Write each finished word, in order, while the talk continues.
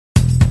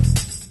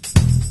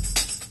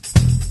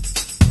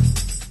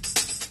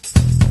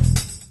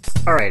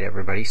Alright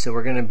everybody, so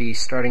we're going to be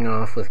starting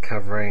off with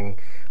covering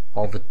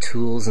all the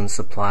tools and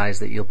supplies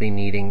that you'll be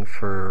needing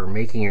for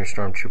making your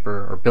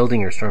Stormtrooper or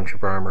building your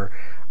Stormtrooper armor.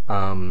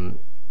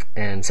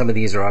 And some of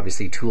these are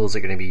obviously tools that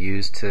are going to be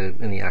used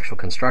in the actual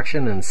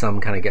construction, and some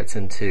kind of gets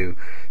into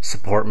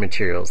support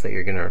materials that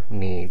you're going to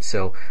need.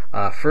 So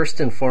first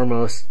and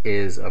foremost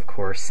is, of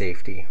course,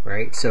 safety,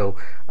 right? So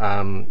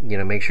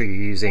make sure you're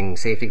using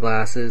safety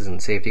glasses and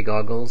safety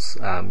goggles.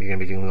 You're going to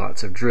be doing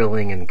lots of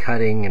drilling and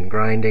cutting and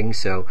grinding.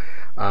 So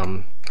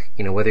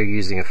whether you're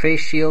using a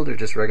face shield or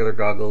just regular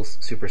goggles,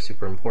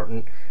 super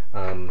important.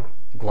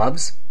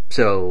 Gloves.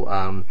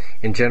 So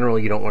in general,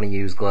 you don't want to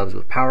use gloves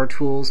with power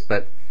tools,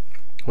 but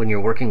when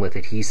you're working with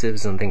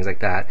adhesives and things like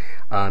that,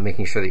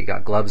 making sure that you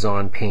got gloves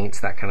on,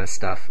 paints, that kind of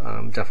stuff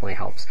definitely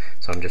helps.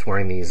 So I'm just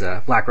wearing these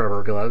black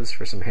rubber gloves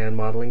for some hand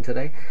modeling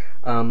today.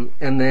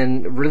 And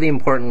then really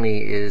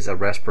importantly is a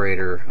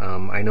respirator.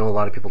 I know a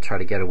lot of people try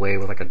to get away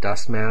with like a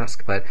dust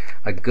mask, but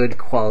a good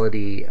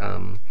quality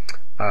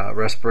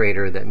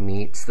respirator that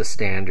meets the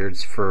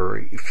standards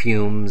for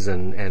fumes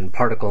and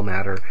particle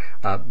matter,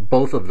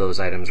 both of those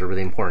items are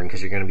really important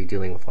because you're going to be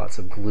dealing with lots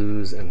of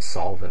glues and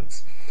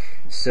solvents.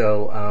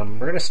 So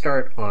we're going to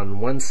start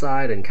on one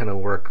side and kind of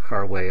work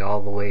our way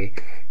all the way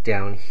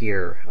down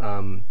here.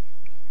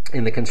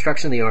 In the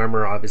construction of the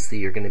armor, obviously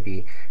you're going to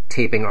be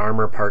taping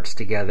armor parts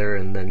together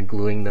and then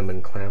gluing them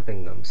and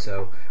clamping them.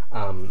 So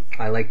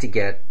I like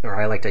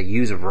to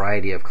use a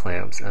variety of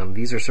clamps.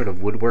 These are sort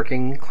of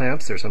woodworking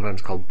clamps. They're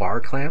sometimes called bar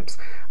clamps.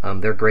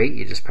 They're great.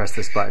 You just press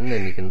this button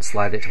and you can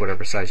slide it to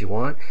whatever size you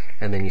want,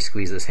 and then you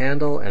squeeze this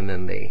handle and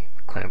then they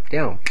clamp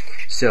down.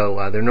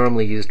 So they're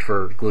normally used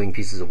for gluing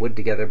pieces of wood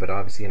together, but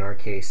obviously in our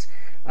case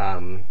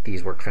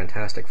these work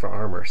fantastic for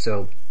armor.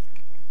 So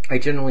I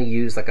generally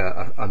use like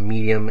a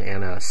medium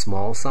and a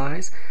small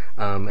size,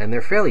 and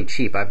they're fairly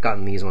cheap. I've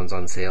gotten these ones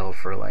on sale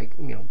for like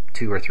 $2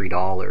 or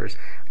 $3,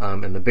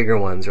 and the bigger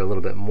ones are a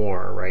little bit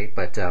more, right?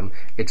 But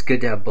it's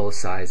good to have both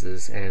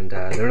sizes, and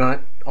they're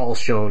not all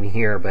shown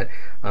here, but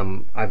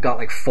I've got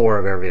like 4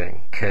 of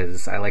everything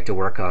because I like to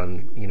work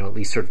on at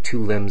least sort of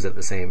 2 limbs at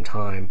the same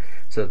time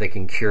so that they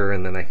can cure,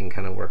 and then I can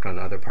kind of work on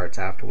other parts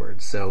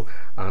afterwards. So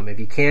if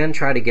you can,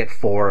 try to get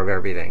 4 of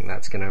everything.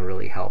 That's going to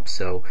really help.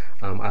 So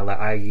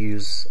I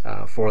use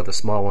 4 of the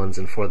small ones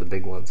and 4 of the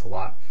big ones a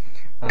lot.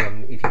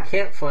 If you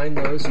can't find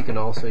those, you can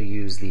also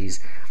use these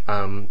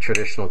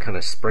traditional kind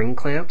of spring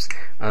clamps.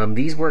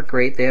 These work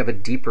great. They have a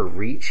deeper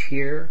reach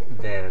here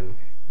than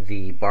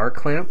the bar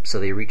clamp, so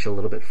they reach a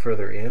little bit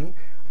further in.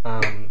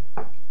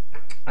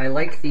 I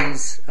like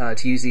these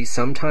to use these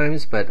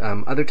sometimes, but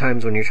other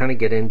times when you're trying to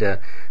get into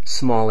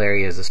small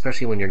areas,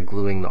 especially when you're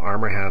gluing the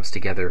armor halves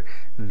together,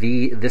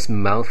 this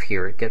mouth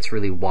here, it gets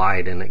really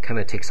wide and it kind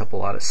of takes up a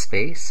lot of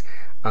space.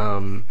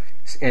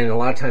 And a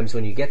lot of times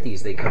when you get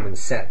these, they come in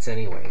sets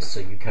anyway, so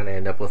you kind of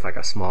end up with like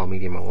a small,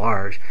 medium, or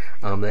large.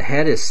 The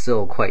head is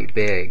still quite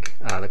big.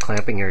 The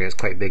clamping area is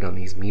quite big on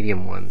these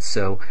medium ones.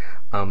 So,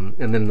 and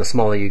then the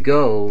smaller you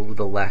go,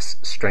 the less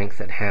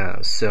strength it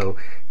has. So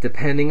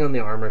depending on the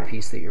armor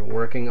piece that you're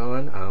working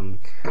on,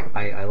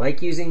 I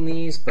like using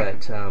these,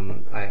 but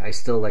I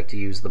still like to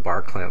use the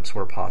bar clamps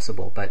where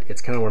possible. But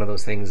it's kind of one of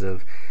those things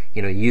of,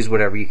 use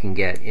whatever you can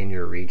get in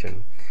your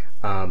region.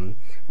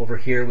 Over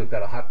here we've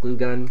got a hot glue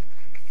gun.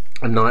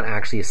 I'm not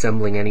actually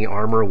assembling any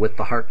armor with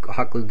the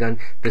hot glue gun.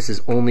 This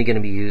is only going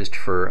to be used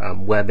for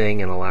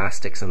webbing and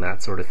elastics and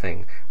that sort of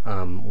thing.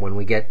 When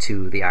we get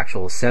to the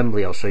actual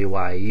assembly, I'll show you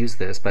why I use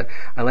this, but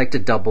I like to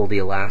double the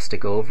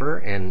elastic over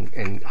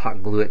and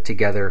hot glue it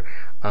together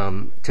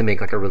to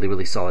make like a really,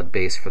 really solid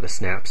base for the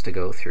snaps to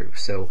go through.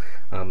 So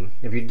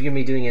if you're going to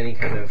be doing any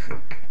kind of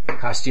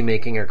costume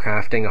making or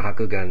crafting, a hot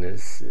glue gun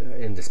is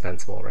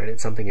indispensable, right?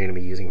 It's something you're going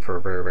to be using for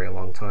a very, very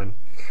long time.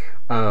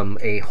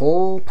 A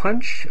hole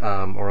punch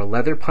or a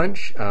leather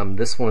punch.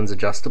 This one's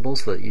adjustable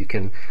so that you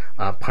can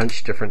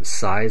punch different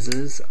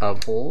sizes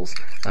of holes,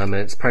 and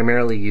it's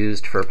primarily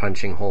used for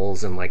punching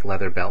holes in like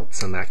leather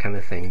belts and that kind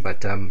of thing.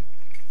 But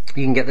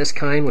you can get this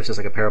kind, which is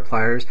like a pair of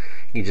pliers.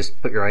 You just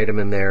put your item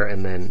in there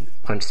and then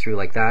punch through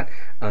like that.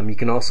 You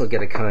can also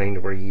get a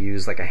kind where you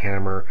use like a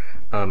hammer,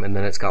 and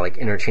then it's got like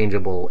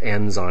interchangeable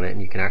ends on it,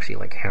 and you can actually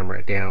like hammer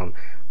it down.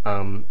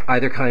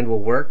 Either kind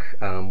will work.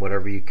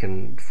 Whatever you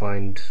can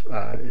find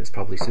is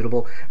probably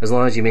suitable, as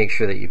long as you make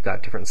sure that you've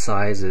got different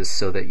sizes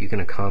so that you can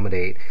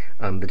accommodate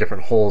the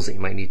different holes that you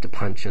might need to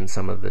punch in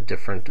some of the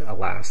different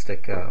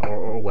elastic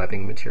or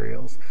webbing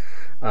materials.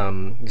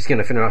 Just going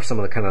to finish off some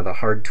of the kind of the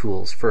hard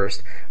tools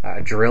first.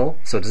 A drill.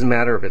 So it doesn't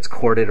matter if it's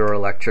corded or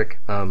electric.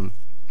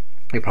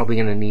 You're probably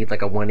going to need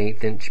like a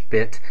 1/8 inch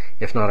bit,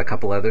 if not a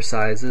couple other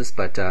sizes,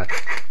 but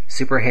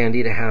super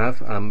handy to have.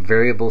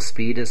 Variable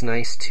speed is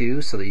nice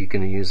too, so that you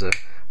can use a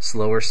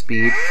slower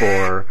speed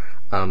for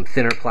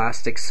thinner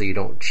plastics so you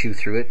don't chew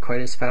through it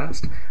quite as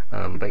fast.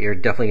 But you're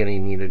definitely going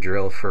to need a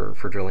drill for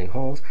drilling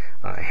holes.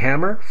 A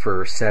hammer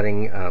for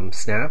setting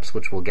snaps,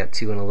 which we'll get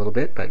to in a little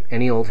bit, but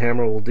any old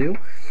hammer will do.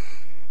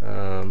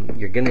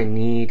 You're going to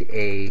need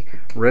a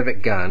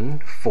rivet gun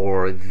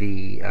for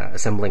the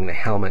assembling the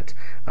helmet.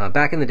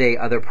 Back in the day,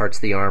 other parts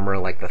of the armor,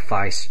 like the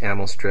thigh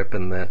ammo strip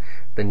and the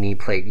knee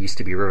plate, used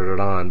to be riveted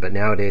on, but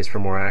nowadays, for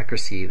more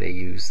accuracy, they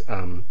use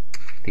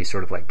these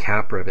sort of like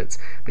cap rivets.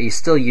 But you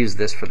still use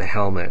this for the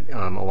helmet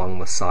along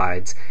the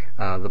sides,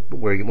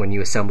 where when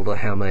you assemble the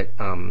helmet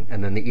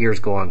and then the ears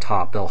go on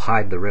top, they'll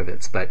hide the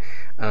rivets. But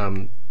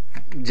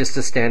just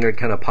a standard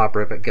kind of pop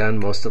rivet gun.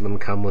 Most of them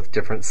come with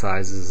different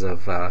sizes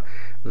of the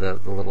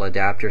little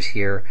adapters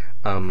here,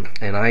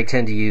 and I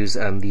tend to use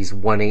these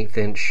 1/8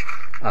 inch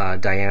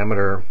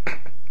diameter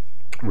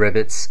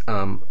rivets,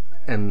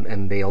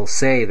 and they'll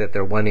say that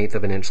they're 1/8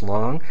 of an inch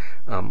long.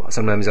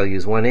 Sometimes I'll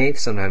use 1/8,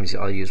 sometimes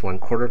I'll use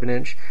 1/4 of an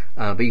inch,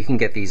 but you can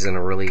get these in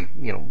a really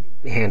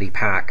handy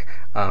pack,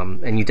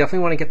 and you definitely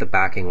want to get the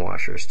backing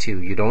washers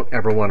too. You don't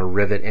ever want to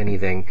rivet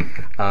anything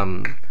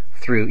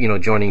through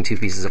joining two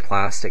pieces of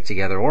plastic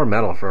together, or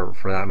metal for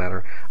that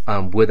matter,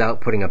 without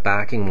putting a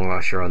backing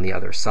washer on the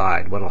other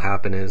side. What'll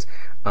happen is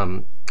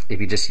if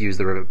you just use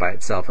the rivet by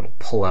itself, it'll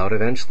pull out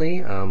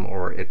eventually,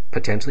 or it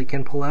potentially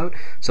can pull out.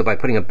 So by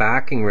putting a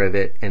backing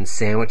rivet and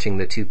sandwiching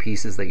the two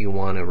pieces that you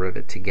want to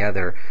rivet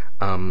together,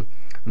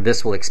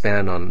 this will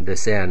expand on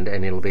this end,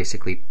 and it'll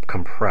basically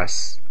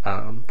compress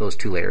those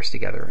two layers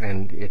together,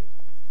 and it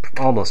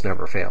almost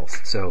never fails.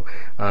 So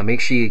make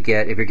sure you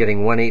get, if you're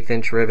getting 1/8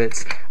 inch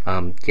rivets,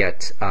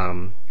 get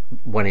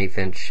 1/8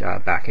 inch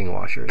backing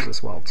washers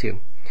as well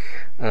too.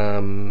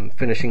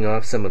 Finishing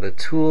off some of the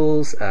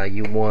tools,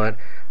 you want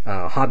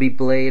a hobby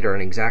blade or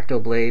an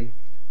X-Acto blade.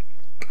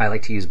 I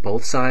like to use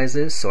both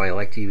sizes, so I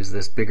like to use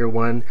this bigger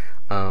one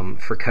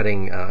for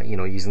cutting,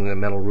 using the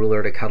metal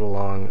ruler to cut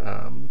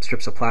along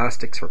strips of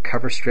plastics for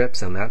cover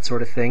strips and that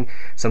sort of thing.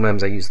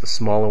 Sometimes I use the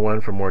smaller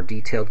one for more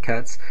detailed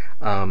cuts.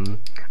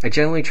 I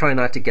generally try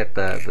not to get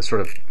the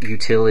sort of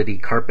utility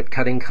carpet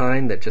cutting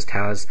kind that just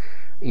has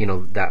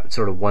that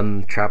sort of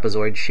one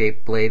trapezoid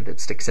shaped blade that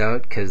sticks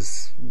out,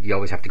 because you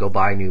always have to go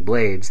buy new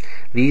blades.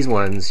 These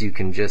ones you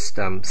can just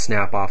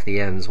snap off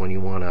the ends when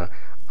you want a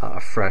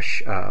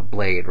fresh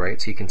blade,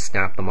 right? So you can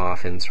snap them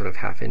off in sort of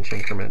 1/2 inch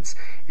increments,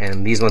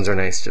 and these ones are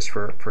nice just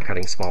for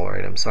cutting smaller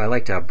items. So I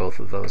like to have both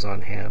of those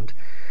on hand.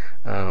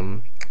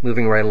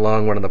 Moving right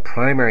along, one of the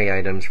primary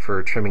items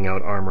for trimming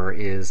out armor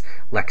is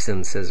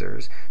Lexan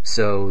scissors.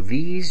 So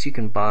these you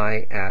can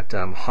buy at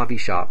hobby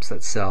shops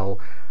that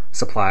sell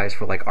supplies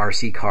for like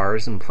RC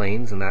cars and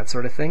planes and that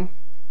sort of thing.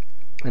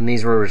 And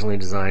these were originally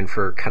designed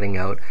for cutting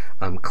out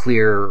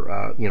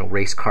clear,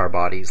 race car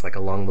bodies, like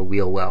along the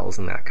wheel wells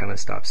and that kind of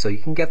stuff. So you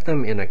can get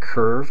them in a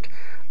curved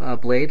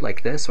blade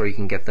like this, or you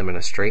can get them in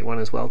a straight one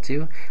as well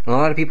too. And a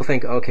lot of people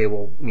think, okay,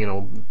 well,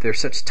 they're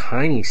such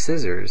tiny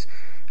scissors,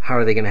 how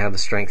are they going to have the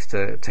strength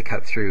to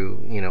cut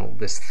through,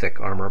 this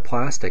thick armor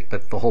plastic?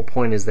 But the whole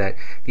point is that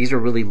these are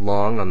really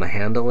long on the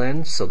handle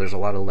end, so there's a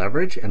lot of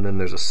leverage, and then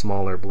there's a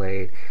smaller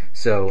blade.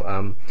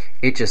 So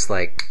it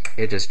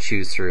just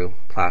chews through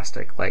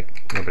plastic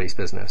like nobody's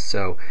business.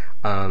 So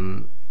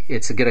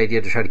it's a good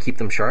idea to try to keep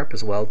them sharp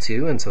as well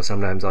too. And so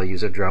sometimes I'll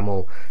use a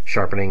Dremel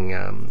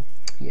sharpening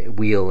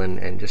wheel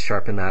and just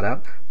sharpen that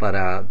up.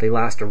 But they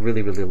last a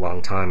really, really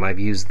long time. I've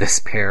used this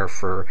pair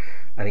for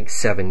I think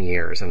 7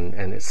 years,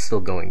 and it's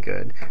still going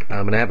good.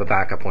 And I have a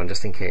backup one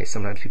just in case.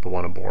 Sometimes people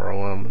want to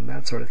borrow them and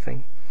that sort of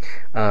thing.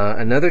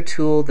 Another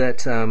tool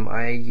that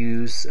I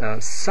use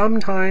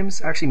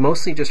sometimes, actually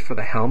mostly just for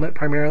the helmet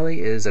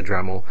primarily, is a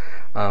Dremel.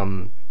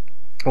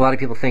 A lot of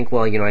people think,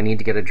 well, I need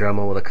to get a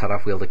Dremel with a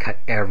cutoff wheel to cut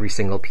every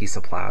single piece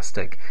of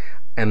plastic.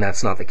 And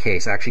that's not the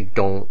case. I actually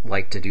don't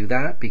like to do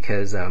that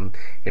because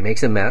it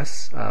makes a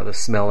mess. The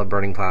smell of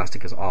burning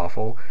plastic is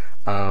awful.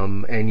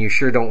 And you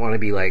sure don't want to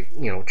be like,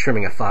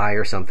 trimming a thigh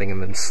or something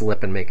and then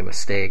slip and make a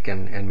mistake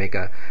and make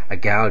a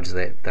gouge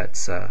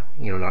that's not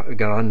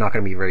going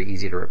to be very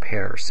easy to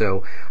repair.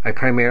 So I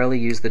primarily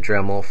use the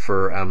Dremel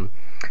for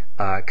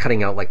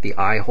cutting out like the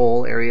eye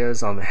hole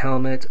areas on the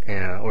helmet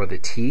or the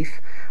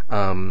teeth.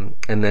 And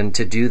then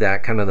to do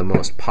that, kind of the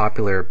most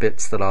popular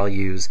bits that I'll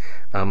use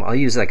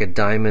like a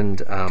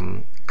diamond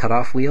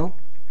cutoff wheel,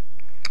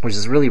 which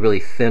is a really, really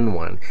thin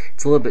one.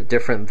 It's a little bit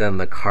different than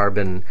the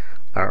carbon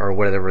or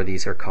whatever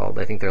these are called.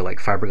 I think they're like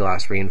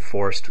fiberglass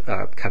reinforced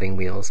cutting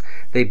wheels.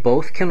 They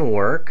both can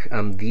work.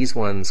 These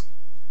ones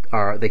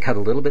they cut a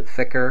little bit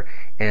thicker,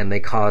 and they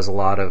cause a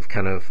lot of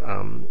kind of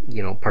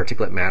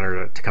particulate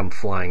matter to come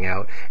flying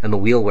out, and the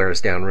wheel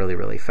wears down really,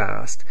 really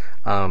fast.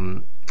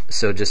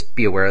 So just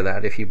be aware of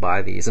that if you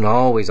buy these, and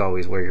always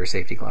wear your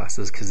safety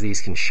glasses because these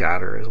can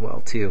shatter as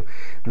well too.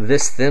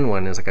 This thin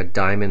one is like a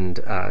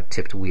diamond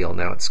tipped wheel.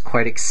 Now it's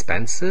quite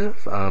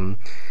expensive.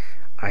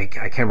 I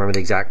can't remember the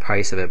exact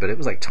price of it, but it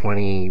was like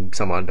 $20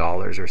 some odd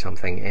or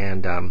something.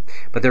 And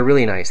but they're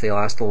really nice. They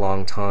last a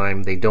long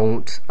time. They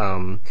don't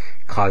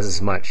cause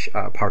as much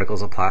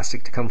particles of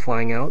plastic to come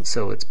flying out,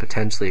 so it's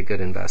potentially a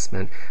good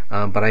investment.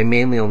 But I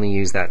mainly only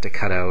use that to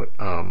cut out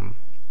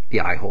the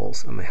eye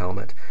holes on the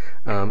helmet.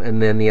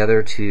 And then the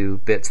other two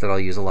bits that I'll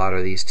use a lot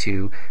are these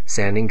two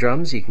sanding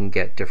drums. You can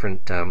get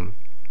different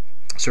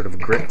sort of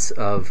grits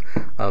of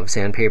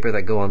sandpaper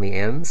that go on the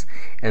ends.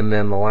 And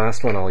then the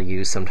last one I'll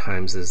use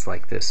sometimes is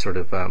like this sort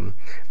of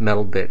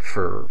metal bit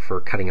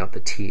for cutting out the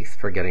teeth,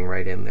 for getting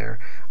right in there.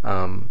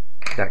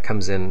 That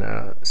comes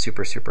in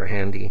super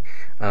handy.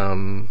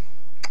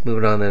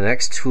 Moving on to the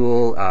next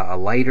tool, a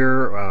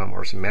lighter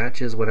or some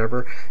matches,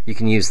 whatever. You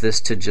can use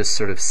this to just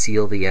sort of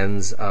seal the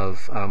ends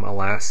of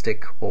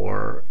elastic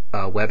or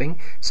webbing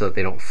so that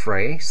they don't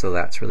fray. So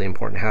that's really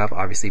important to have.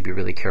 Obviously, be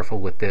really careful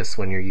with this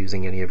when you're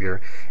using any of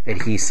your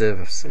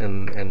adhesives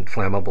and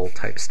flammable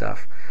type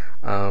stuff.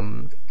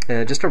 And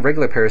just a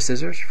regular pair of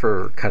scissors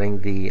for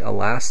cutting the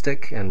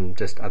elastic and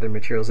just other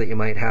materials that you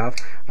might have.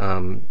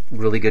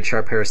 Really good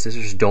sharp pair of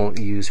scissors. Don't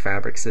use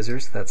fabric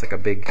scissors. That's like a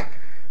big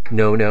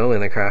no-no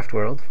in the craft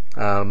world.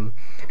 And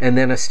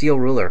then a steel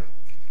ruler.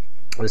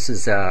 This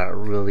is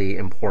really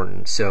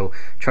important. So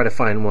try to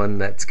find one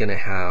that's going to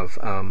have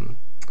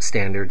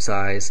standard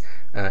size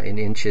in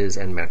inches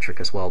and metric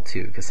as well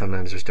too, because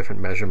sometimes there's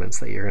different measurements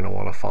that you're going to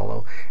want to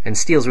follow. And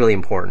steel's really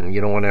important.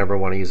 You don't want to ever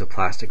want to use a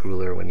plastic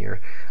ruler when you're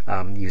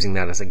using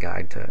that as a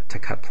guide to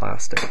cut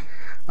plastic.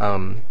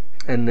 And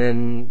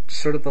then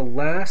sort of the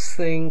last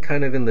thing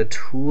kind of in the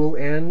tool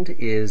end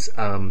is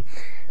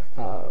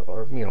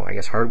or I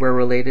guess hardware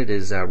related,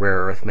 is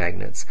rare earth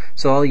magnets.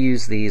 So I'll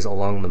use these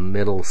along the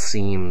middle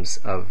seams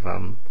of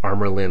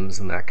armor limbs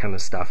and that kind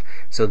of stuff.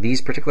 So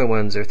these particular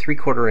ones are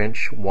 3/4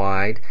 inch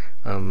wide,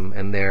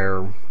 and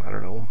they're, I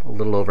don't know, a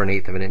little over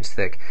 1/8 of an inch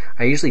thick.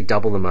 I usually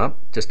double them up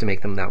just to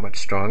make them that much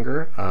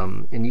stronger,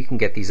 and you can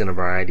get these in a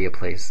variety of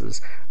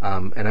places.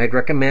 And I'd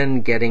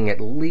recommend getting at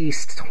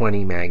least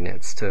 20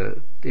 magnets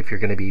if you're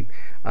going to be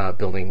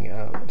building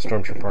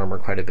Stormtrooper armor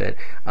quite a bit.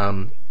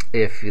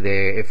 If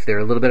they're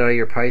a little bit out of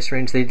your price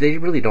range, they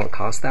really don't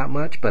cost that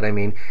much. But I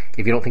mean,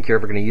 if you don't think you're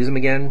ever going to use them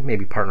again,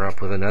 maybe partner up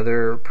with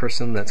another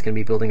person that's going to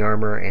be building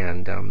armor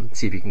and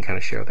see if you can kind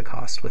of share the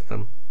cost with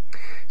them.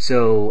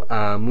 So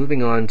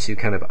moving on to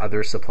kind of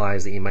other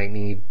supplies that you might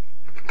need.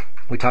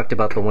 We talked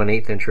about the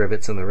 1/8 inch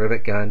rivets and the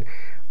rivet gun.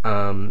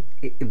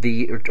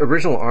 The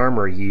original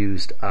armor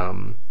used,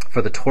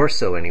 for the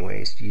torso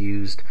anyways,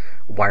 used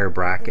wire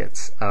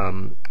brackets.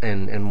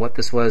 And what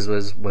this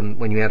was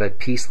when you had a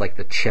piece like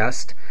the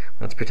chest,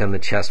 let's pretend the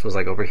chest was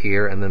like over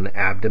here and then the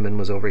abdomen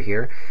was over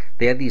here,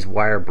 they had these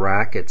wire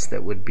brackets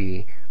that would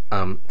be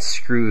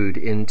screwed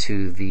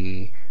into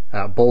the,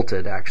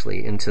 bolted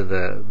actually, into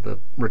the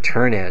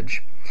return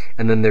edge,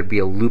 and then there'd be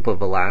a loop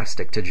of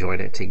elastic to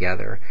join it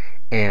together.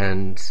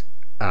 And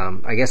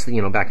I guess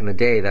back in the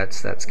day,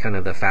 that's kind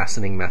of the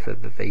fastening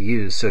method that they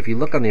use. So if you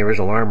look on the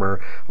original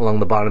armor along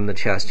the bottom of the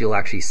chest, you'll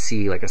actually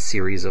see like a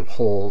series of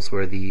holes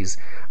where these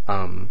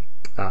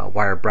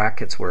wire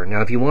brackets were.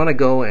 Now, if you want to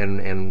go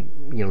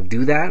and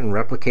do that and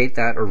replicate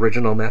that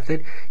original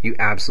method, you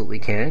absolutely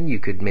can. You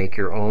could make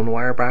your own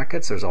wire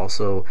brackets. There's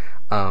also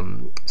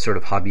sort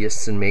of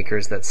hobbyists and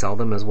makers that sell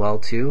them as well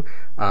too.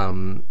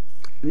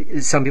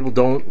 Some people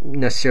don't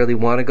necessarily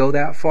want to go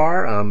that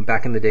far.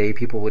 Back in the day,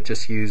 people would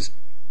just use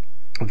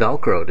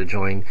Velcro to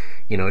join,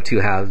 two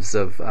halves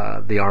of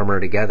the armor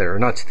together, or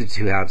not the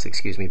two halves,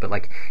 excuse me, but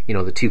like,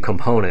 the two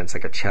components,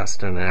 like a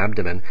chest and an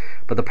abdomen.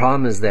 But the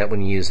problem is that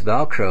when you use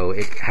Velcro,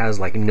 it has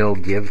like no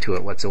give to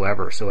it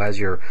whatsoever. So as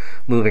you're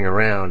moving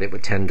around, it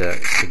would tend to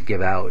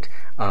give out.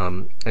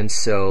 And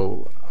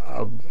so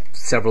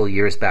several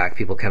years back,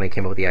 people kind of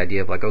came up with the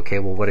idea of like, okay,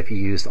 well, what if you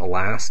used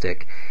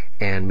elastic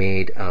and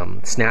made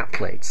snap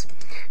plates?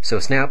 So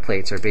snap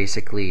plates are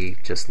basically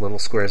just little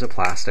squares of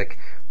plastic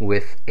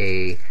with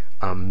a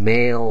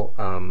male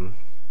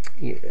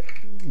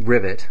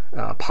rivet,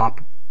 not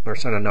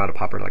a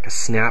popper, like a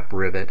snap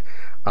rivet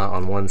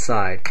on one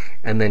side,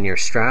 and then your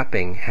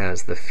strapping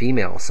has the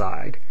female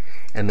side,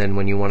 and then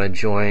when you want to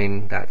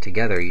join that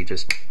together, you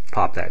just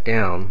pop that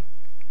down,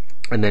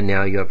 and then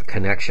now you have a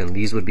connection.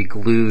 These would be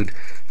glued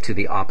to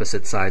the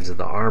opposite sides of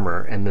the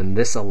armor, and then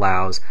this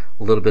allows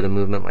a little bit of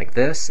movement like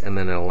this, and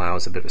then it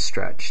allows a bit of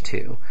stretch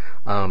too.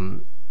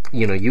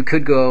 You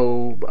could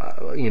go,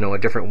 a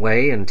different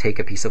way and take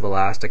a piece of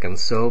elastic and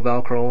sew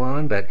Velcro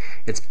on, but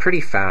it's pretty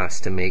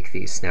fast to make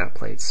these snap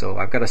plates. So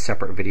I've got a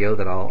separate video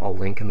that I'll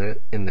link in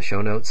the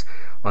show notes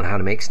on how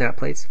to make snap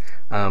plates.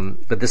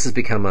 But this has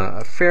become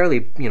a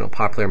fairly,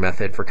 popular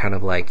method for kind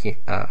of like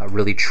a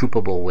really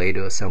troopable way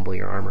to assemble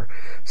your armor.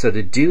 So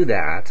to do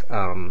that,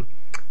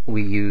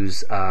 we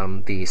use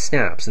the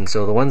snaps, and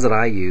so the ones that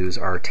I use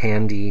are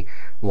Tandy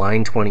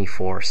line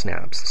 24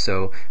 snaps.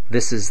 So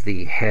this is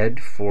the head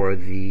for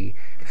the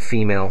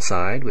female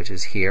side, which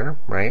is here,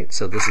 right?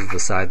 So this is the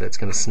side that's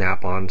going to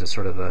snap on to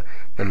sort of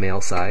the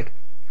male side,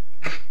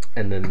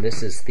 and then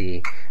this is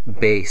the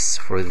base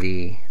for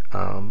the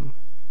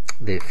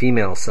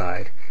female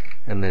side,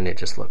 and then it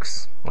just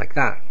looks like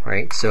that,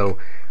 right? So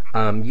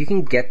you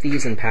can get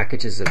these in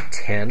packages of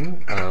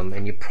 10,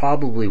 and you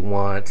probably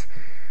want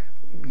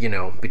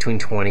between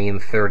 20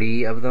 and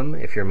 30 of them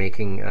if you're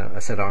making a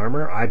set of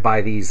armor. I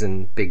buy these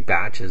in big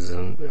batches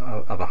of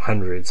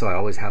 100, so I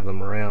always have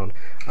them around.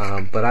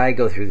 But I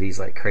go through these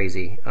like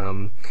crazy.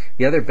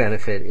 The other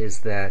benefit is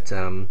that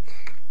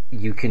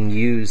you can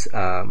use,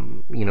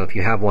 if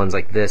you have ones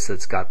like this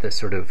that's got this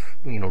sort of,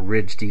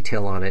 ridge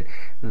detail on it,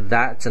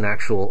 that's an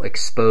actual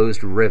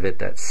exposed rivet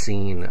that's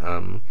seen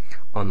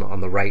on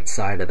the right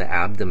side of the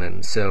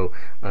abdomen. So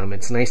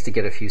it's nice to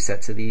get a few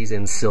sets of these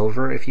in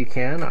silver if you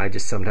can. I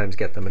just sometimes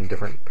get them in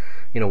different,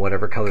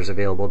 whatever colors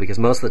available, because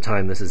most of the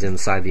time this is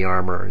inside the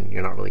armor and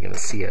you're not really going to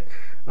see it.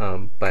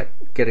 But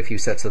get a few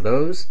sets of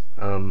those,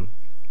 and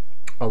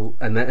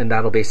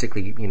that'll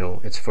basically,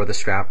 it's for the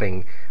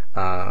strapping,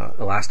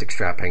 elastic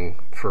strapping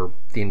for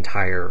the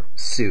entire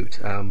suit.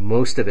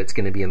 Most of it's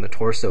going to be in the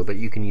torso, but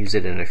you can use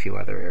it in a few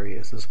other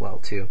areas as well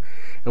too.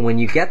 And when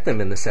you get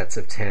them in the sets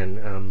of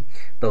 10,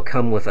 they'll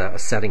come with a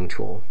setting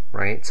tool,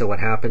 right? So what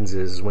happens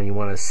is when you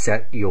want to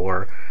set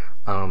your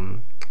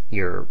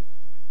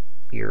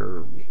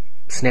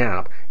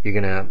snap,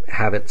 you're going to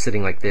have it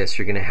sitting like this.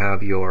 You're going to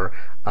have your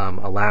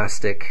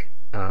elastic,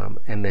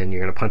 and then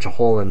you're going to punch a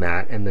hole in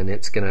that, and then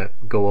it's going to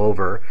go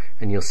over,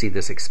 and you'll see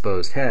this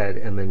exposed head,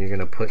 and then you're going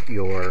to put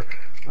your,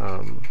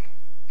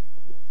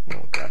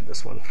 grab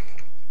this one.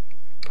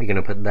 You're going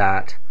to put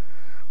that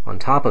on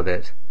top of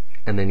it,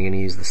 and then you're going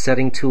to use the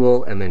setting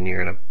tool, and then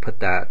you're going to put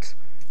that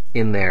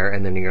in there,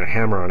 and then you're going to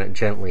hammer on it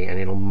gently, and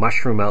it'll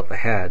mushroom out the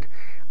head,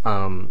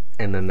 and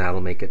then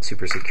that'll make it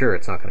super secure.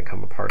 It's not going to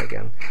come apart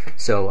again.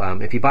 So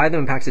if you buy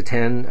them in packs of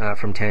 10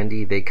 from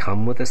Tandy, they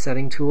come with a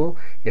setting tool.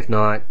 If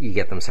not, you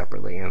get them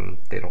separately, and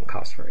they don't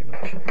cost very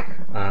much.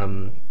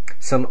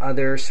 Some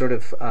other sort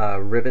of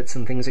rivets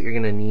and things that you're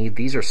going to need.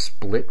 These are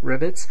split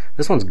rivets.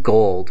 This one's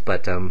gold,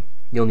 but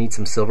you'll need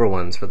some silver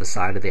ones for the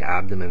side of the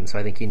abdomen. So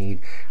I think you need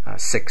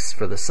 6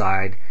 for the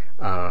side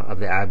of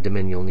the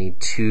abdomen. You'll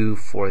need 2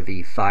 for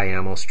the thigh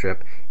ammo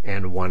strip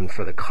and 1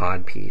 for the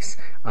cod piece.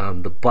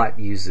 The butt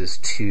uses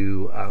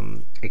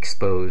 2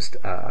 exposed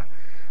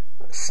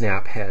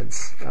snap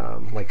heads,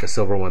 like the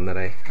silver one that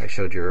I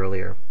showed you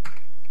earlier,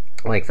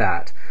 like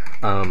that.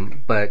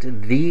 But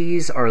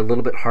these are a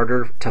little bit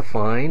harder to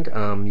find.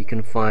 You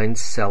can find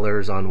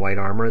sellers on White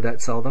Armor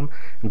that sell them.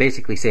 And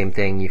basically same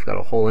thing. You've got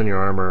a hole in your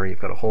armor, you've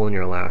got a hole in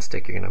your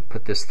elastic, you're going to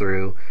put this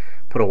through,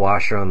 put a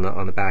washer on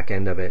the back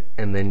end of it,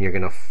 and then you're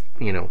going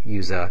to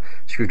use a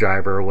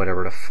screwdriver or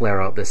whatever to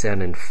flare out this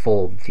end and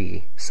fold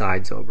the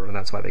sides over, and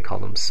that's why they call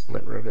them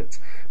split rivets.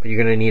 But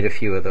you're going to need a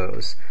few of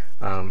those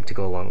to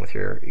go along with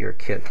your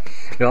kit.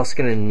 You're also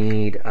going to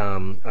need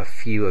a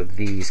few of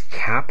these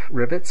cap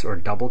rivets or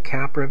double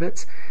cap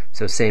rivets.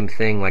 So same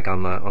thing, like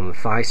on the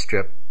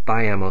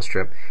thigh ammo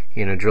strip,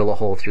 you're going to drill a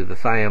hole through the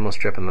thigh ammo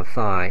strip and the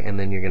thigh, and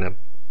then you're going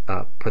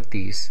to put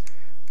these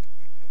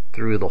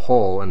through the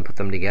hole and put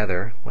them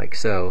together like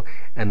so,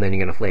 and then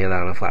you're going to lay that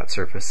on a flat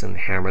surface and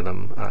hammer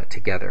them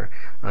together,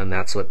 and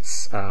that's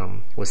what's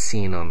was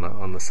seen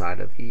on the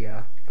side of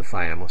the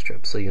thigh ammo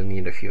strip. So you'll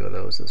need a few of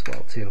those as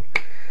well too.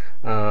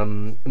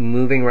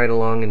 Moving right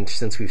along, and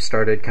since we've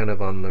started kind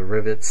of on the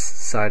rivets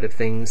side of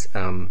things,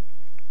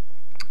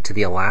 to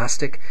the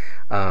elastic,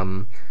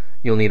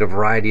 you'll need a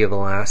variety of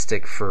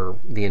elastic for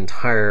the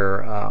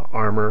entire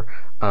armor.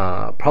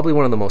 Probably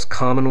one of the most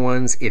common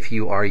ones, if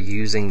you are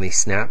using the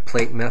snap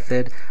plate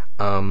method,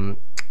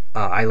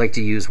 I like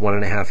to use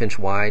 1.5 inch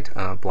wide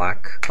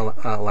black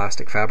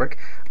elastic fabric.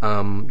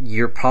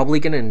 You're probably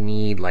going to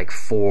need like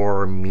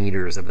 4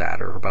 meters of that,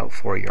 or about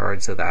 4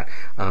 yards of that.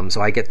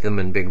 So I get them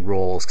in big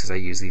rolls because I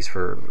use these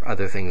for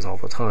other things all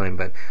the time,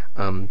 but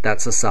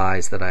that's a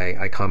size that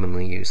I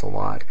commonly use a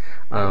lot.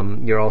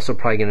 You're also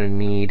probably going to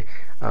need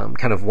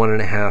kind of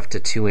 1.5 to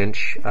 2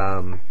 inch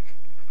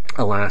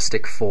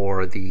elastic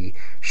for the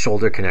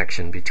shoulder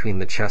connection between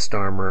the chest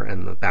armor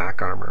and the back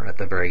armor at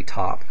the very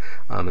top,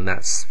 and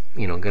that's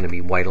going to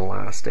be white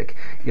elastic.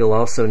 You'll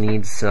also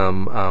need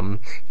some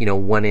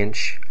 1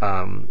 inch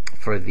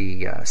for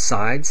the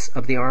sides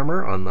of the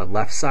armor on the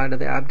left side of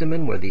the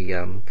abdomen where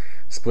the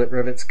split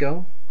rivets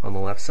go on the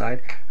left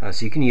side.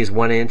 So you can use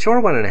 1 inch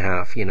or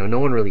 1.5. No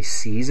one really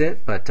sees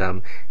it, but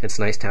it's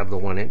nice to have the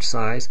 1 inch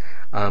size.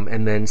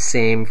 And then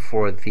same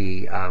for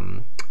the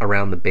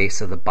around the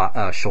base of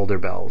the shoulder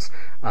bells.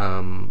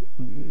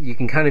 You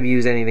can kind of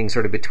use anything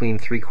sort of between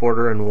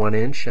 3/4 and 1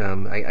 inch.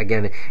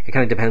 Again, it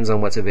kind of depends on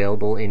what's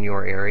available in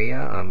your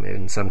area.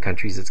 In some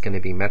countries it's going to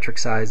be metric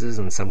sizes,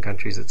 in some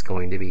countries it's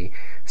going to be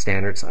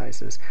standard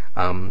sizes.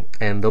 And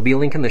there'll be a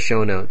link in the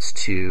show notes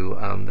to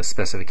the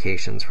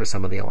specifications for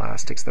some of the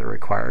elastics that are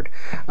required.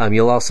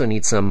 You'll also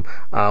need some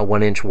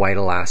 1 inch white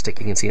elastic,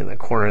 you can see in the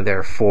corner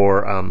there,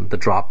 for the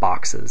drop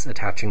boxes,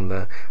 attaching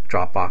the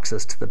drop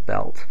boxes to the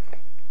belt.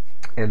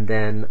 And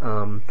then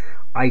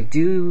I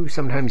do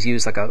sometimes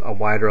use like a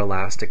wider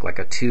elastic, like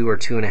a 2 or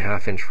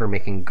 2.5 inch for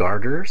making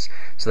garters.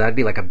 So that'd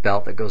be like a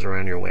belt that goes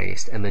around your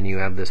waist, and then you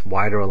have this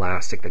wider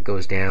elastic that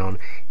goes down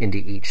into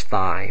each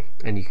thigh,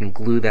 and you can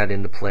glue that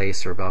into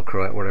place or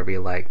Velcro it, whatever you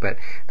like, but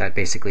that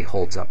basically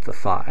holds up the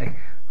thigh.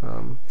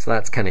 So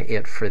that's kind of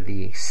it for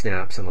the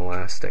snaps and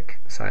elastic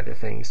side of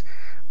things.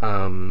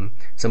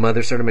 Some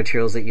other sort of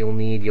materials that you'll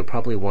need, you'll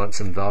probably want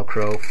some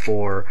Velcro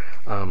for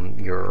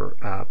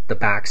the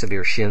backs of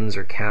your shins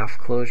or calf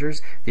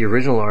closures. The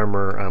original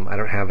armor, I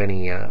don't have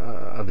any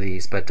of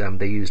these, but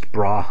they used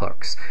bra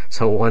hooks.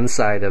 So one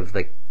side of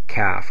the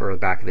calf or the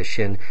back of the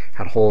shin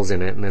had holes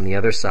in it, and then the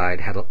other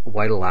side had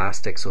white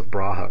elastics with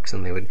bra hooks,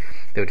 and they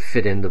would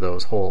fit into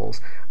those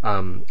holes.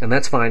 And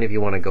that's fine if you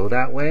want to go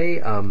that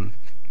way.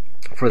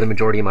 For the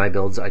majority of my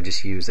builds, I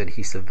just use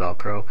adhesive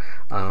Velcro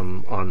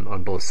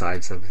on both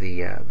sides of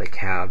the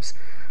calves.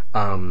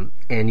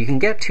 And you can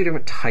get two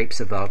different types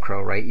of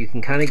Velcro, right? You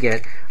can kind of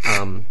get,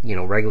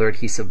 regular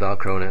adhesive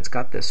Velcro, and it's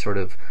got this sort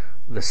of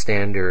the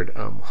standard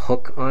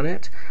hook on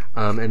it.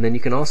 And then you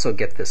can also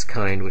get this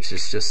kind, which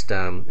is just,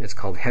 it's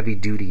called heavy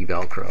duty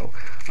Velcro.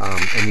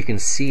 And you can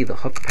see the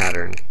hook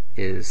pattern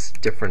is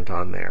different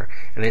on there.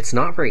 And it's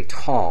not very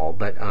tall,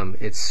 but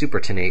it's super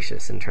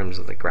tenacious in terms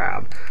of the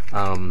grab.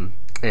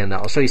 And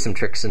I'll show you some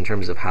tricks in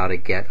terms of how to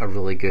get a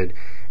really good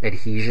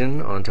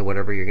adhesion onto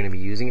whatever you're going to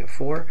be using it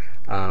for.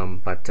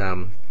 But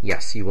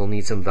yes, you will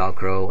need some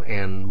Velcro,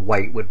 and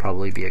white would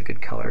probably be a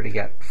good color to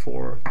get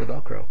for the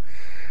Velcro.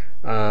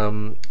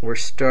 We're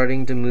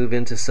starting to move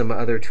into some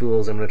other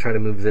tools. I'm going to try to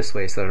move this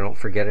way so that I don't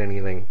forget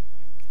anything.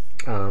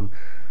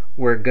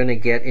 We're going to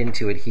get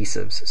into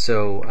adhesives.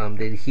 So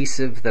the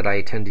adhesive that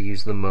I tend to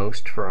use the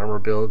most for armor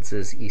builds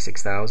is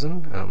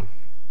E6000.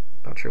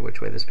 Not sure which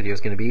way this video is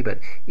going to be,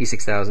 but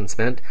E6000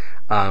 cement.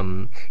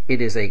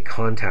 It is a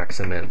contact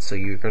cement, so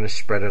you're going to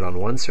spread it on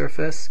one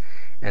surface,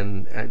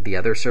 and the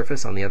other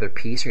surface on the other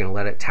piece, you're going to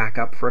let it tack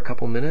up for a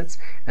couple minutes,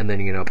 and then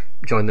you're going to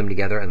join them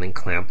together and then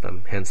clamp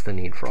them, hence the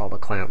need for all the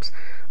clamps.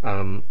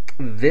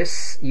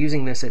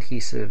 Using this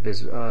adhesive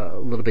is a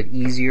little bit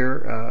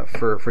easier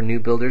for new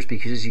builders,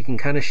 because you can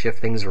kind of shift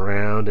things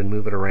around and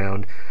move it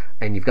around,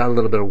 and you've got a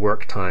little bit of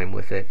work time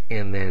with it,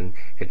 and then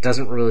it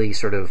doesn't really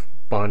sort of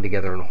bond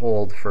together and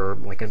hold for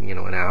like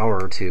an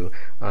hour or two,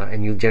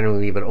 and you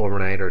generally leave it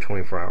overnight or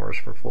 24 hours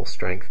for full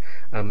strength.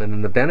 And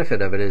then the benefit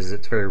of it is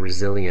it's very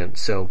resilient,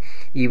 so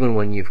even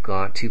when you've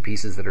got two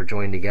pieces that are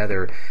joined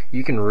together,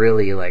 you can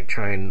really like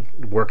try and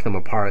work them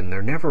apart, and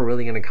they're never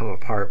really going to come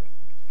apart.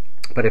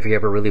 But if you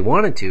ever really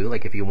wanted to,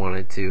 like if you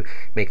wanted to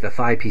make the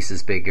thigh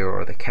pieces bigger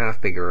or the calf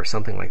bigger or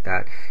something like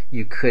that,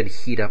 you could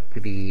heat up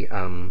the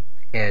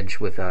edge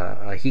with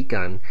a heat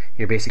gun.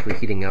 You're basically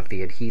heating up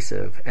the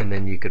adhesive, and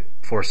then you could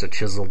force a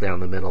chisel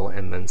down the middle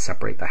and then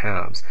separate the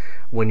halves.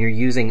 When you're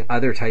using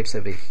other types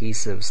of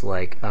adhesives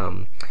like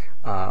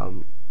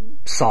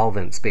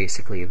solvents,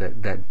 basically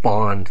that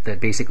bond, that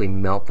basically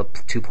melt the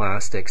two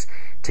plastics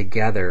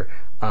together,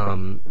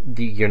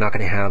 you're not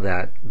going to have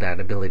that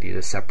ability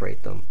to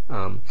separate them.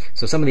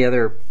 So some of the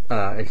other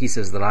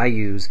adhesives that I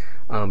use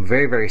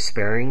very, very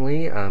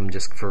sparingly,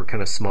 just for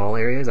kind of small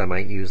areas, I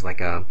might use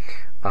like a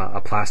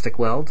plastic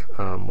weld,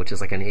 which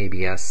is like an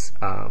ABS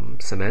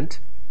cement.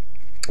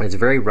 It's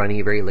very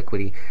runny, very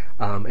liquidy,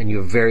 and you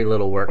have very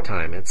little work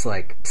time. It's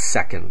like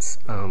seconds,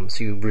 so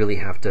you really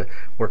have to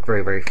work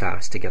very, very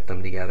fast to get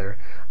them together.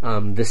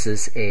 This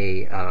is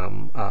a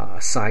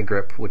side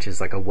grip, which is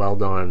like a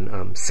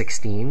weld-on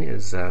 16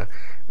 is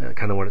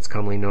kind of what it's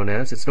commonly known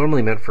as. It's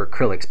normally meant for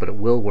acrylics, but it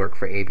will work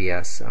for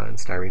ABS and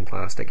styrene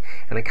plastic.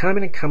 And it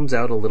kind of comes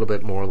out a little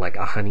bit more like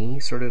a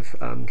honey sort of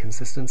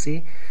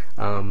consistency.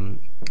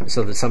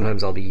 So that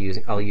sometimes I'll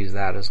use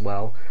that as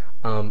well.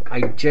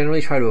 I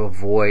generally try to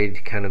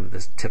avoid kind of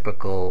this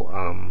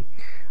typical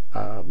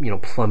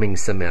plumbing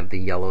cement, the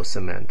yellow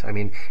cement. I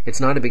mean,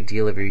 it's not a big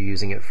deal if you're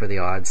using it for the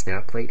odd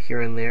snap plate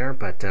here and there,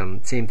 but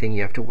same thing,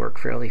 you have to work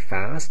fairly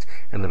fast,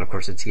 and then of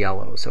course it's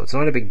yellow, so it's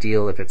not a big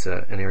deal if it's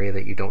an area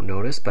that you don't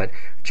notice, but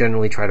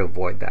generally try to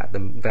avoid that. The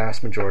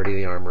vast majority of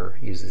the armor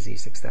uses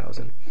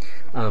E6000.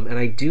 And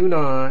I do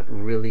not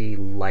really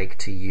like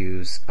to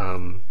use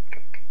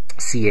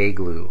CA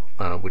glue,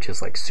 which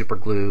is like super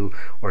glue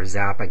or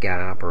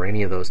Zap-A-Gap or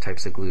any of those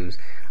types of glues.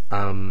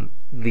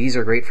 These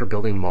are great for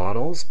building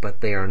models,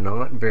 but they are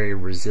not very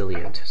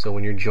resilient. So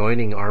when you're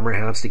joining armor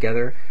halves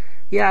together,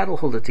 yeah, it'll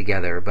hold it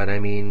together, but I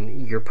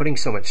mean, you're putting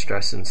so much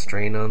stress and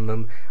strain on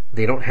them,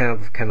 they don't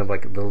have kind of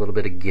like the little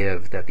bit of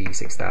give that the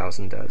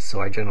E6000 does.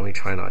 So I generally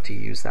try not to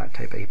use that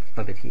type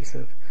of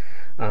adhesive.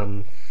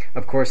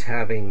 Of course,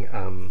 having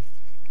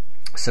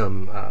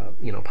some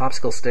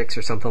popsicle sticks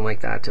or something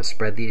like that to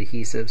spread the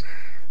adhesives.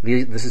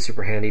 This is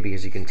super handy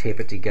because you can tape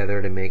it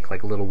together to make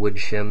like little wood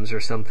shims or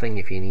something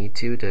if you need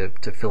to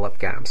fill up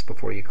gaps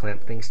before you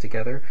clamp things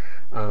together.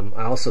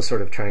 I also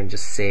sort of try and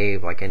just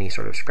save like any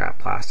sort of scrap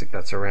plastic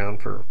that's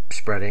around for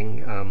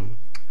spreading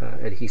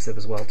adhesive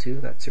as well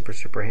too. That's super,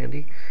 super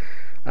handy.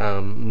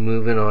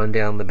 Moving on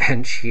down the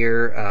bench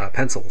here,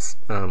 pencils.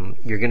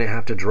 You're going to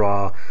have to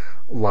draw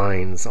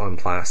lines on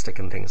plastic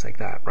and things like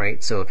that,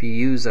 right? So if you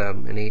use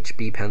an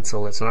HB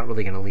pencil, it's not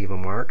really going to leave a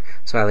mark.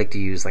 So I like to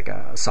use like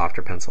a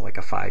softer pencil, like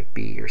a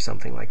 5B or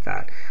something like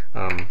that.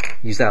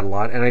 Use that a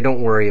lot, and I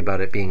don't worry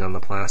about it being on the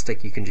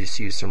plastic. You can just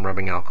use some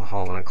rubbing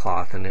alcohol on a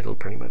cloth and it'll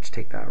pretty much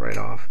take that right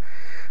off.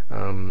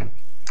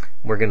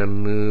 We're going to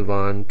move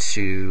on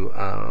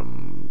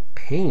to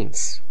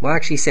paints. Well,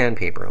 actually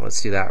sandpaper. Let's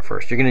do that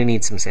first. You're going to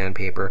need some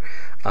sandpaper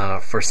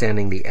for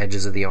sanding the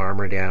edges of the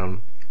armor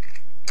down.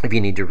 if you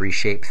need to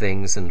reshape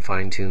things and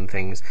fine-tune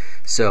things.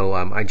 So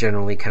I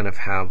generally kind of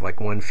have like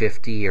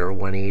 150 or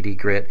 180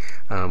 grit,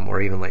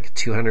 or even like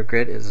 200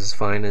 grit is as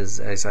fine as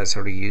I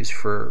sort of use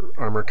for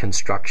armor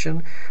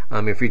construction.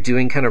 If you're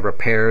doing kind of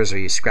repairs or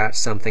you scratch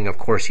something, of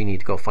course you need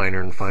to go finer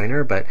and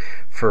finer, but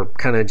for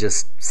kind of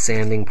just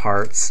sanding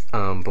parts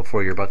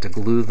before you're about to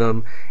glue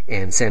them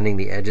and sanding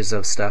the edges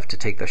of stuff to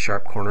take the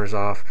sharp corners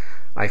off,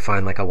 I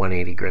find like a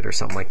 180 grit or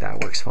something like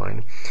that works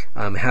fine.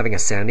 Having a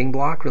sanding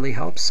block really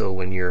helps. So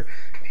when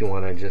if you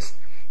want to just,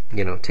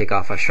 take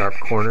off a sharp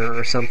corner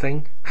or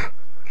something,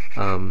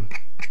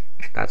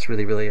 that's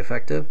really, really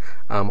effective.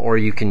 Or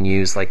you can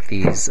use like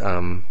these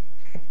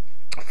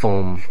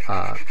foam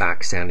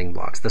back sanding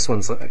blocks. This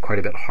one's quite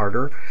a bit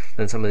harder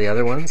than some of the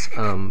other ones,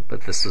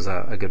 but this is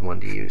a good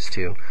one to use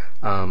too.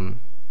 And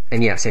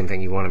yeah, same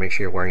thing. You want to make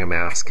sure you're wearing a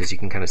mask because you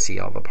can kind of see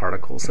all the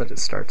particles that it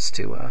starts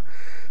to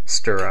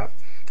stir up.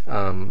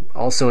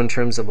 Also, in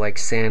terms of like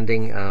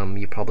sanding,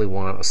 you probably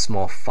want a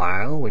small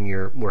file when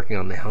you're working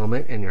on the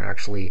helmet and you're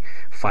actually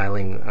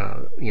filing,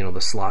 the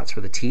slots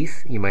for the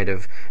teeth. You might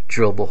have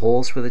drilled the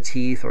holes for the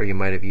teeth, or you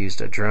might have used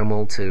a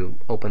Dremel to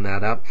open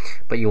that up,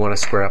 but you want to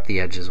square up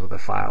the edges with a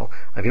file.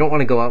 If you don't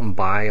want to go out and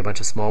buy a bunch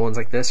of small ones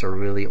like this, a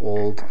really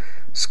old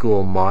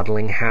school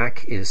modeling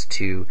hack is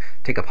to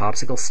take a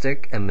popsicle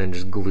stick and then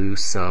just glue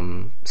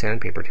some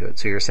sandpaper to it.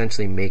 So you're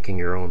essentially making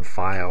your own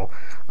file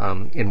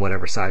in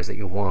whatever size that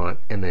you want,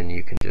 and then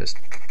you can just,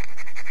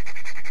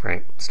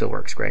 right, still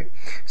works great.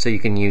 So you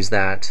can use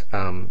that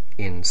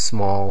in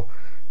small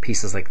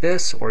pieces like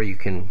this, or you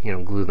can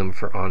glue them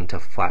onto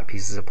flat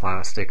pieces of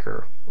plastic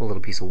or a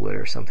little piece of wood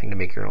or something to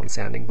make your own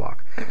sanding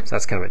block. So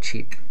that's kind of a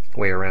cheap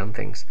way around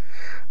things.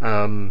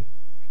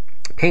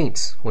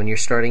 Paints. When you're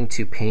starting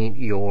to paint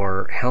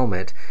your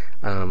helmet,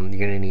 you're going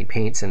to need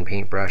paints and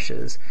paint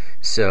brushes.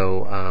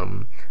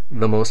 So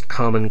the most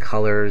common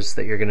colors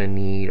that you're going to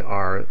need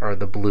are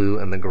the blue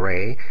and the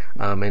gray,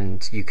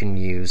 and you can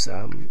use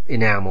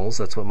enamels.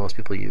 That's what most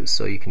people use.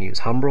 So you can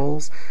use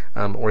Humbrels,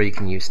 or you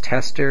can use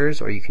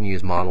Testers, or you can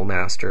use Model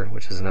Master,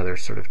 which is another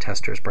sort of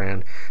Testers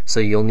brand.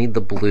 So you'll need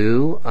the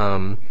blue.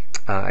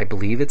 I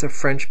believe it's a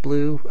French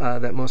blue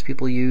that most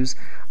people use.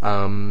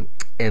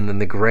 And then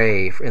the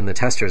gray, in the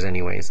Testers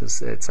anyways,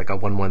 it's like a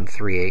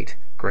 1138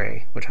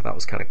 gray, which I thought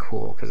was kind of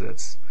cool because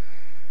it's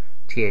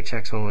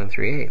THX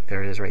 1138.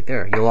 There it is right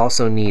there. You'll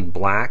also need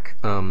black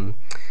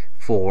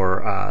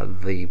for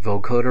the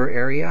vocoder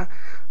area,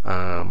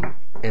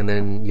 and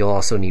then you'll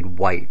also need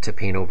white to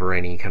paint over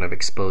any kind of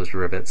exposed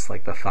rivets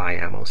like the thigh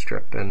ammo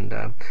strip and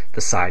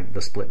the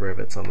split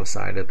rivets on the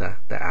side of the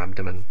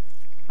abdomen.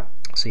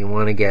 So you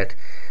want to get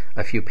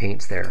a few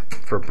paints there.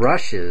 For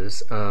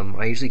brushes,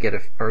 I usually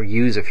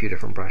use a few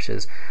different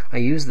brushes. I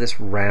use this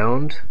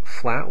round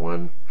flat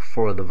one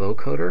for the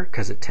vocoder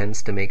because it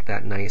tends to make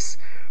that nice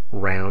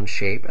round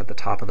shape at the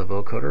top of the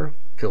vocoder.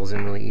 Fills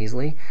in really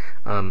easily.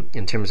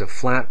 In terms of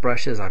flat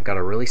brushes, I've got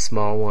a really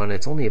small one.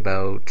 It's only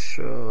about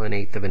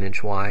 1/8 of an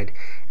inch wide,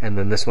 and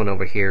then this one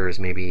over here is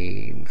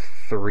maybe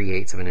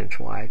 3/8 of an inch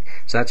wide.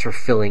 So that's for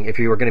filling. If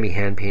you were going to be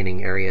hand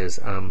painting areas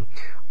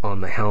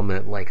on the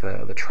helmet, like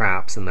the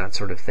traps and that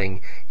sort of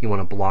thing, you want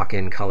to block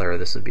in color,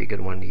 this would be a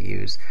good one to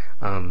use.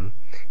 And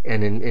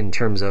in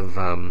terms of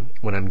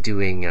when I'm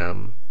doing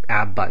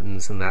ab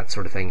buttons and that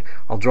sort of thing,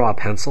 I'll draw a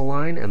pencil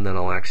line and then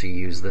I'll actually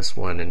use this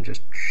one and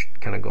just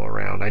kind of go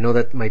around. I know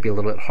that might be a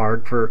little bit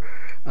hard for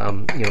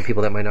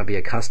people that might not be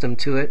accustomed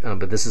to it,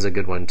 but this is a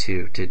good one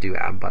to do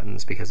ab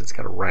buttons because it's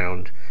got a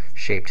round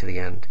shape to the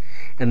end.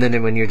 And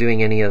then when you're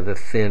doing any of the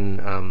thin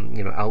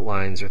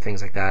outlines or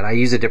things like that, I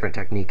use a different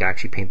technique. I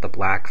actually paint the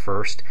black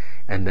first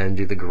and then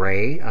do the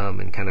gray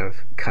and kind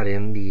of cut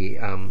in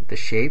the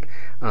shape.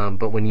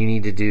 But when you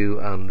need to do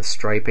the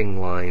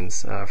striping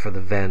lines for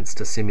the vents,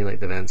 to simulate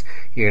the vents,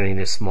 you're going to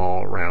need a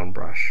small round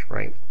brush,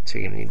 right? So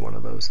you're going to need one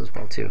of those as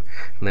well too.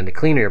 And then to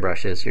clean your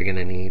brushes, you're going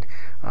to need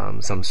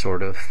some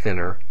sort of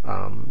thinner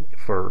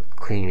for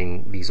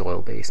cleaning these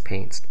oil-based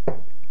paints.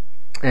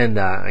 And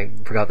I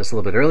forgot this a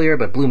little bit earlier,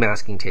 but blue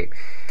masking tape.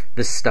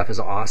 This stuff is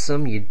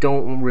awesome. You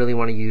don't really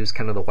want to use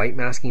kind of the white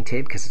masking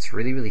tape because it's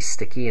really, really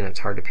sticky and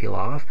it's hard to peel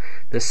off.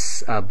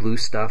 This blue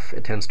stuff,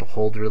 it tends to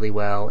hold really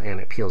well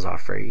and it peels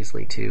off very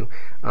easily too.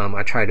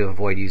 I try to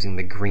avoid using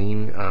the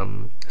green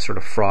sort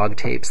of frog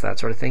tapes, that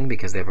sort of thing,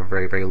 because they have a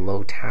very, very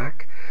low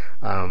tack.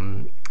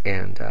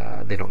 And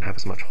they don't have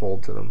as much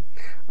hold to them.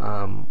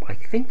 I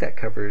think that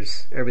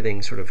covers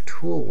everything sort of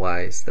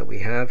tool-wise that we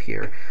have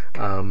here.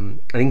 I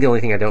think the only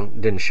thing I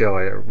didn't show,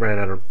 I ran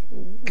out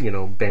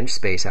of bench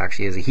space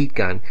actually, is a heat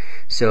gun.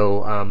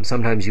 So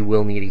sometimes you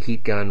will need a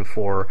heat gun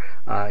for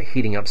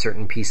heating up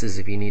certain pieces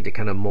if you need to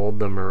kind of mold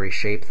them or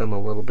reshape them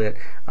a little bit.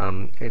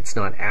 It's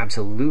not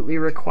absolutely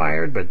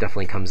required, but it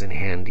definitely comes in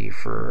handy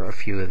for a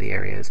few of the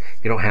areas.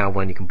 If you don't have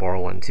one, you can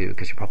borrow one too,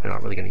 because you're probably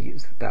not really going to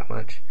use it that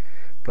much.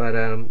 But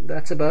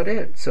that's about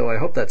it. So I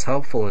hope that's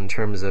helpful in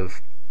terms of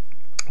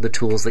the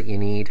tools that you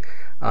need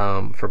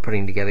for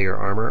putting together your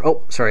armor.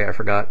 Oh, sorry, I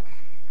forgot.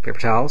 Paper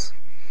towels,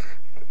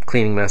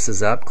 cleaning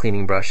messes up,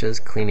 cleaning brushes,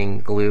 cleaning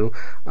glue.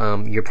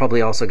 You're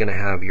probably also going to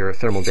have your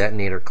thermal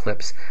detonator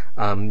clips.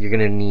 You're going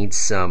to need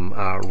some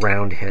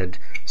round head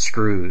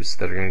screws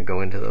that are going to go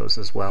into those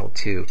as well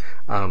too.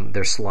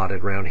 They're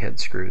slotted round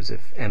head screws,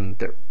 and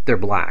they're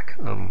black.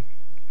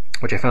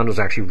 Which I found was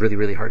actually really,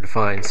 really hard to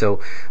find.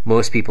 So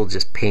most people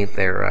just paint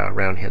their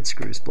round head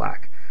screws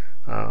black.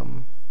 But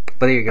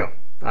there you go.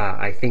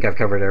 I think I've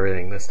covered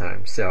everything this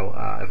time. So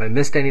if I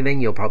missed anything,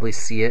 you'll probably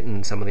see it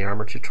in some of the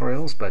armor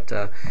tutorials.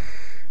 But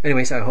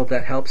anyways, I hope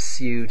that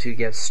helps you to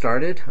get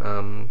started.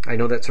 I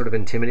know that's sort of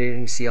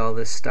intimidating to see all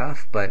this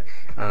stuff, but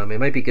it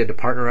might be good to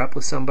partner up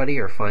with somebody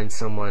or find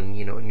someone,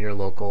 you know, in your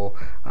local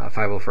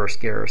 501st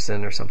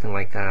Garrison or something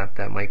like that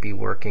that might be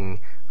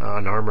working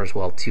on armor as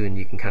well too, and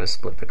you can kind of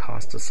split the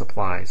cost of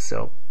supplies.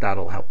 So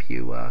that'll help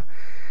you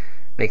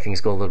make things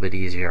go a little bit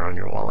easier on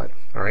your wallet.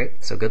 All right,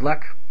 so good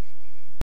luck.